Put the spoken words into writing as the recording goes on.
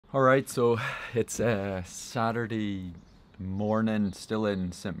All right, so it's Saturday morning, still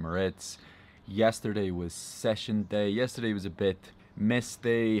in St. Moritz. Yesterday was session day. Yesterday was a bit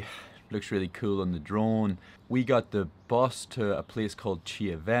misty. Looks really cool on the drone. We got the bus to a place called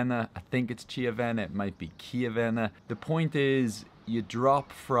Chiavenna. I think it's Chiavenna, it might be Chiavenna. The point is, you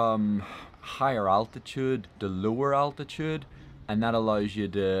drop from higher altitude to lower altitude, and that allows you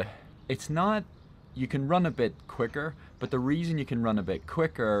to. It's not you can run a bit quicker, but the reason you can run a bit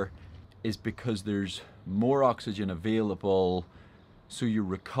quicker is because there's more oxygen available, so you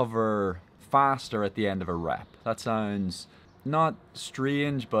recover faster at the end of a rep. That sounds not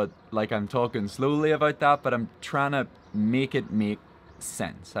strange, but like I'm talking slowly about that, but I'm trying to make it make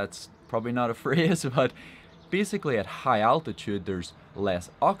sense. That's probably not a phrase, but basically at high altitude, there's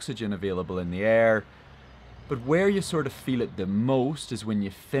less oxygen available in the air, but where you sort of feel it the most is when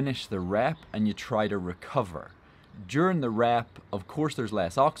you finish the rep and you try to recover. During the rep, of course, there's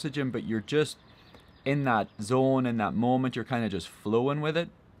less oxygen, but you're just in that zone, in that moment, you're kind of just flowing with it.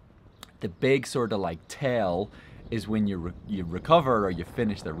 The big sort of like tell is when you recover or you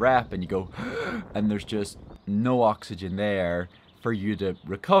finish the rep and you go, and there's just no oxygen there for you to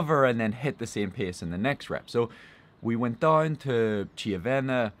recover and then hit the same pace in the next rep. So we went down to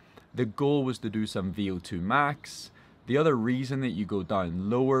Chiavenna. The goal was to do some V02 MAX. The other reason that you go down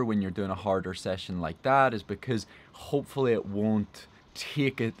lower when you're doing a harder session like that is because hopefully it won't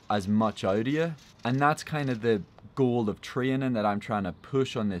take it as much out of you. And that's kind of the goal of training that I'm trying to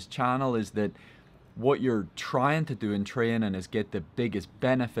push on this channel, is that what you're trying to do in training is get the biggest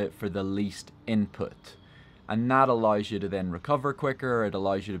benefit for the least input. And that allows you to then recover quicker. It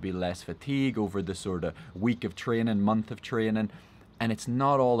allows you to be less fatigued over the sort of week of training, month of training. And it's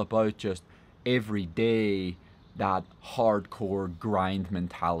not all about just every day that hardcore grind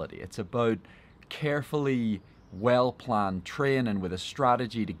mentality. It's about carefully well-planned training with a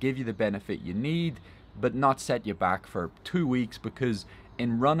strategy to give you the benefit you need, but not set you back for 2 weeks, because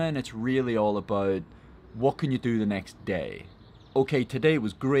in running, it's really all about what can you do the next day. Okay, today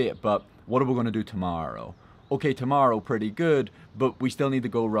was great, but what are we going to do tomorrow? Okay, tomorrow pretty good, but we still need to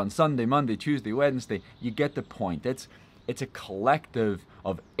go run Sunday, Monday, Tuesday, Wednesday. You get the point. It's a collective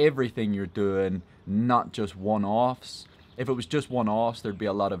of everything you're doing, not just one-offs. If it was just one-offs, there'd be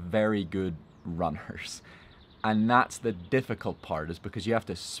a lot of very good runners. And that's the difficult part, is because you have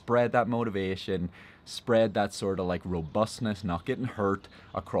to spread that motivation, spread that sort of like robustness, not getting hurt,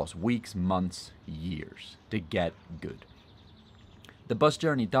 across weeks, months, years to get good. The bus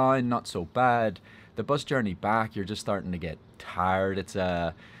journey down, not so bad. The bus journey back, you're just starting to get tired. It's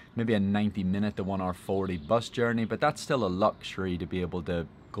maybe a 90-minute to 1 hour 40 bus journey, but that's still a luxury to be able to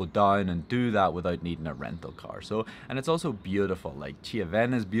go down and do that without needing a rental car. So, and it's also beautiful. Like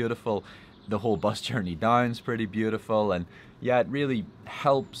Chiavenna is beautiful. The whole bus journey down is pretty beautiful, and yeah, it really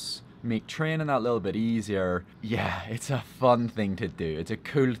helps make training that little bit easier. Yeah, it's a fun thing to do. It's a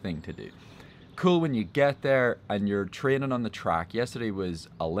cool thing to do. Cool when you get there and you're training on the track. Yesterday was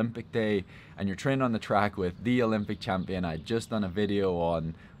Olympic day and you're training on the track with the Olympic champion. I had just done a video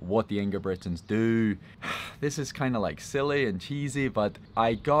on what the Inga Britons do. This is kind of like silly and cheesy, but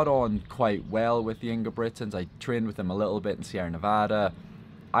I got on quite well with the Inga Britons. I trained with them a little bit in Sierra Nevada.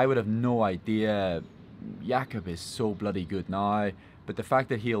 I would have no idea. Jakob is so bloody good now, but the fact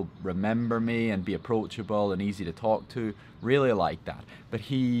that he'll remember me and be approachable and easy to talk to, really like that. But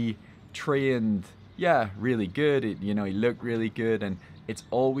he trained, yeah, really good. He looked really good, and it's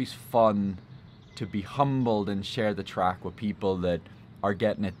always fun to be humbled and share the track with people that are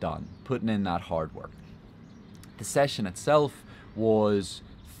getting it done, putting in that hard work. The session itself was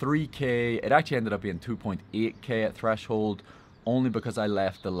 3K. It actually ended up being 2.8K at threshold, only because I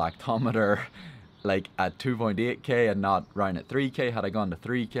left the lactometer like at 2.8K and not round at 3K. Had I gone to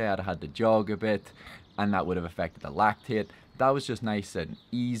 3K, I'd have had to jog a bit, and that would have affected the lactate. That was just nice and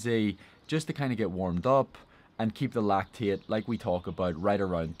easy, just to kind of get warmed up and keep the lactate, like we talk about, right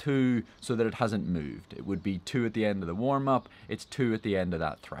around 2, so that it hasn't moved. It would be 2 at the end of the warm-up, it's 2 at the end of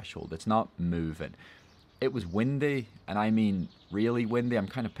that threshold. It's not moving. It was windy, and I mean really windy. I'm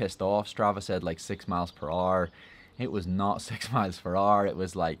kind of pissed off. Strava said like 6 miles per hour. It was not 6 miles per hour. It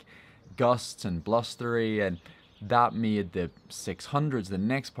was like gusts and blustery, and that made the 600s, the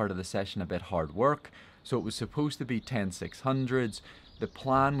next part of the session, a bit hard work. So it was supposed to be 10 600s. The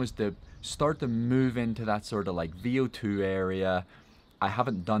plan was to start to move into that sort of like V02 area. I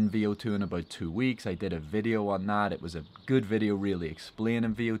haven't done V02 in about 2 weeks. I did a video on that. It was a good video really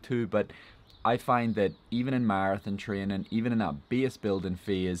explaining V02, but I find that even in marathon training, even in that base building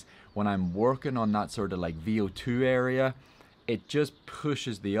phase, when I'm working on that sort of like V02 area, it just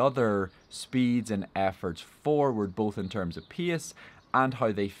pushes the other speeds and efforts forward, both in terms of pace and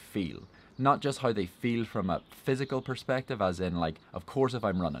how they feel. Not just how they feel from a physical perspective, as in like, of course, if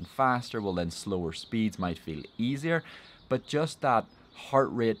I'm running faster, well then slower speeds might feel easier, but just that heart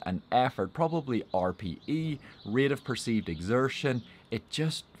rate and effort, probably RPE, rate of perceived exertion, it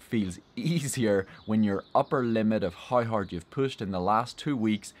just feels easier when your upper limit of how hard you've pushed in the last 2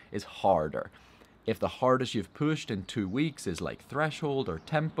 weeks is harder. If the hardest you've pushed in 2 weeks is like threshold or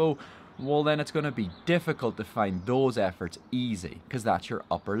tempo, well then it's going to be difficult to find those efforts easy, because that's your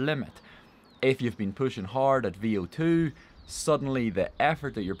upper limit. If you've been pushing hard at V02, suddenly the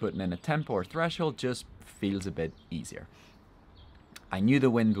effort that you're putting in at tempo or threshold just feels a bit easier. I knew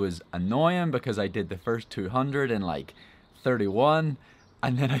the wind was annoying because I did the first 200 in like 31,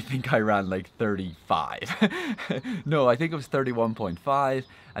 and then I think I ran like 35. No, I think it was 31.5,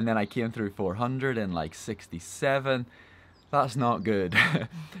 and then I came through 400 in like 67. That's not good.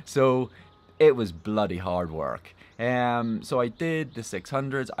 So it was bloody hard work. So I did the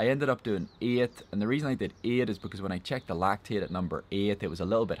 600s. I ended up doing 8, and the reason I did 8 is because when I checked the lactate at number 8, it was a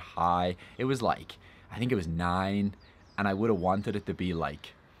little bit high. It was like, I think it was 9, and I would have wanted it to be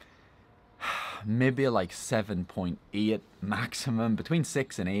like maybe like 7.8 maximum, between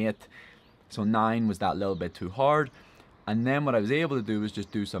 6 and 8. So 9 was that little bit too hard. And then what I was able to do was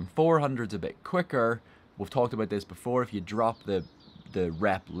just do some 400s a bit quicker. We've talked about this before. If you drop the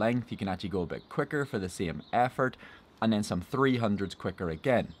rep length, you can actually go a bit quicker for the same effort, and then some 300s quicker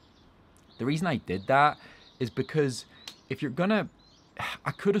again. The reason I did that is because if you're gonna,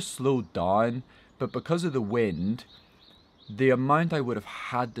 I could have slowed down, but because of the wind, the amount I would have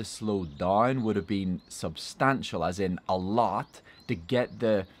had to slow down would have been substantial, as in a lot, to get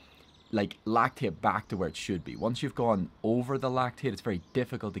the like lactate back to where it should be. Once you've gone over the lactate, it's very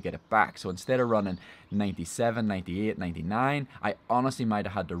difficult to get it back. So instead of running 97, 98, 99, I honestly might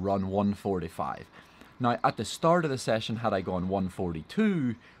have had to run 145. Now at the start of the session, had I gone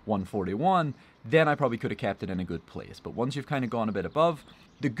 142, 141, then I probably could have kept it in a good place. But once you've kind of gone a bit above,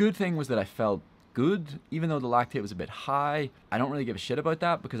 the good thing was that I felt good, even though the lactate was a bit high. I don't really give a shit about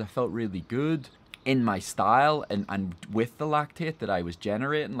that because I felt really good in my style and with the lactate that I was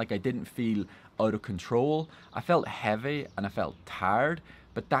generating. Like, I didn't feel out of control. I felt heavy and I felt tired,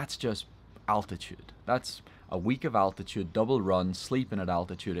 but that's just altitude. That's a week of altitude, double run, sleeping at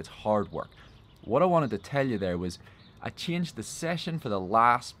altitude. It's hard work. What I wanted to tell you there was I changed the session for the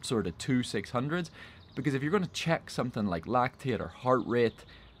last sort of 2 600s, because if you're going to check something like lactate or heart rate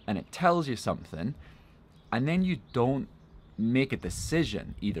and it tells you something and then you don't make a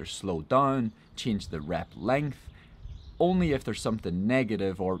decision, either slow down, change the rep length, only if there's something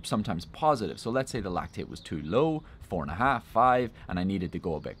negative or sometimes positive. So let's say the lactate was too low, 4.5, 5, and I needed to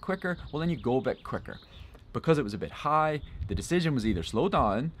go a bit quicker. Well, then you go a bit quicker. Because it was a bit high, the decision was either slow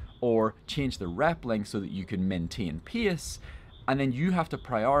down or change the rep length so that you can maintain pace. And then you have to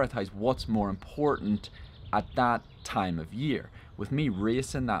prioritize what's more important at that time of year. With me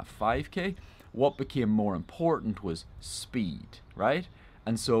racing that 5K, what became more important was speed, right?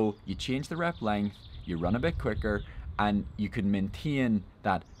 And so you change the rep length, you run a bit quicker, and you can maintain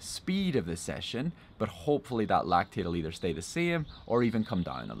that speed of the session, but hopefully that lactate will either stay the same or even come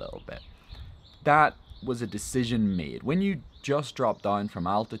down a little bit. That was a decision made. When you just drop down from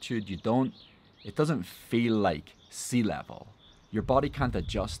altitude, it doesn't feel like sea level. Your body can't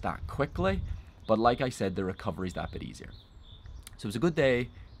adjust that quickly, but like I said, the recovery's that bit easier. So it was a good day,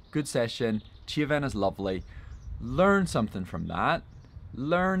 good session. Chiaven is lovely. Learn something from that.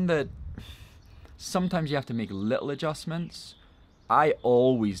 Learn that sometimes you have to make little adjustments. I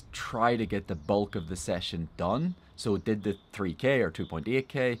always try to get the bulk of the session done. So did the 3K or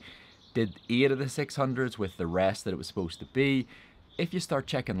 2.8K, did 8 of the 600s with the rest that it was supposed to be. If you start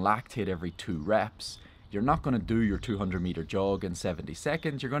checking lactate every 2 reps, you're not going to do your 200-meter jog in 70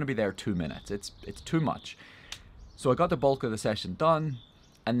 seconds. You're going to be there 2 minutes. It's too much. So I got the bulk of the session done,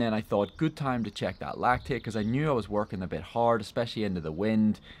 and then I thought, good time to check that lactate, because I knew I was working a bit hard, especially into the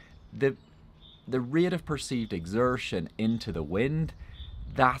wind. The rate of perceived exertion into the wind,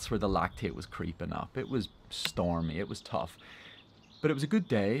 that's where the lactate was creeping up. It was stormy, it was tough. But it was a good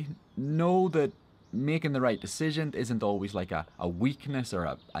day. Know that making the right decision isn't always like a weakness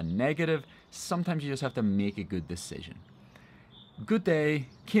or a negative. Sometimes you just have to make a good decision. Good day,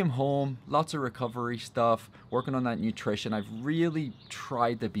 came home, lots of recovery stuff, working on that nutrition. I've really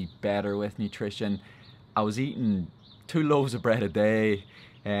tried to be better with nutrition. I was eating 2 loaves of bread a day.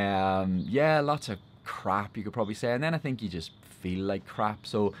 Yeah, lots of crap, you could probably say. And then I think you just feel like crap.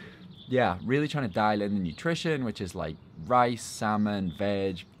 So yeah, really trying to dial in the nutrition, which is like rice, salmon,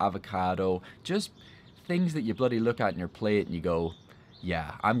 veg, avocado, just things that you bloody look at in your plate and you go,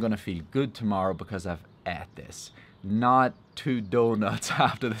 yeah, I'm gonna feel good tomorrow because I've ate this. not 2 donuts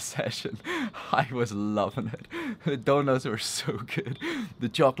after the session. I was loving it. The donuts were so good. The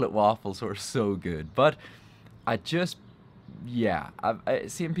chocolate waffles were so good. But I just, yeah,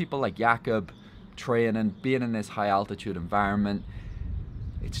 I've seen people like Jakob training, being in this high altitude environment.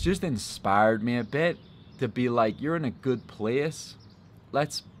 It's just inspired me a bit to be like, you're in a good place.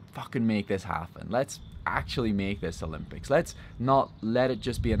 Let's fucking make this happen. Let's actually make this Olympics. Let's not let it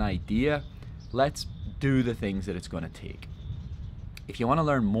just be an idea. Let's do the things that it's going to take. If you want to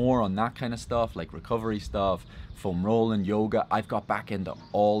learn more on that kind of stuff, like recovery stuff, foam rolling, yoga, I've got back into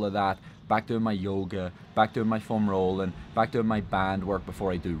all of that. Back doing my yoga, back doing my foam rolling, back doing my band work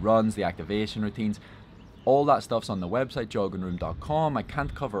before I do runs, the activation routines. All that stuff's on the website, joggingroom.com. I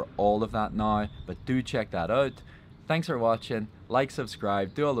can't cover all of that now, but do check that out. Thanks for watching. Like,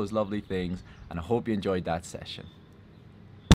 subscribe, do all those lovely things, and I hope you enjoyed that session.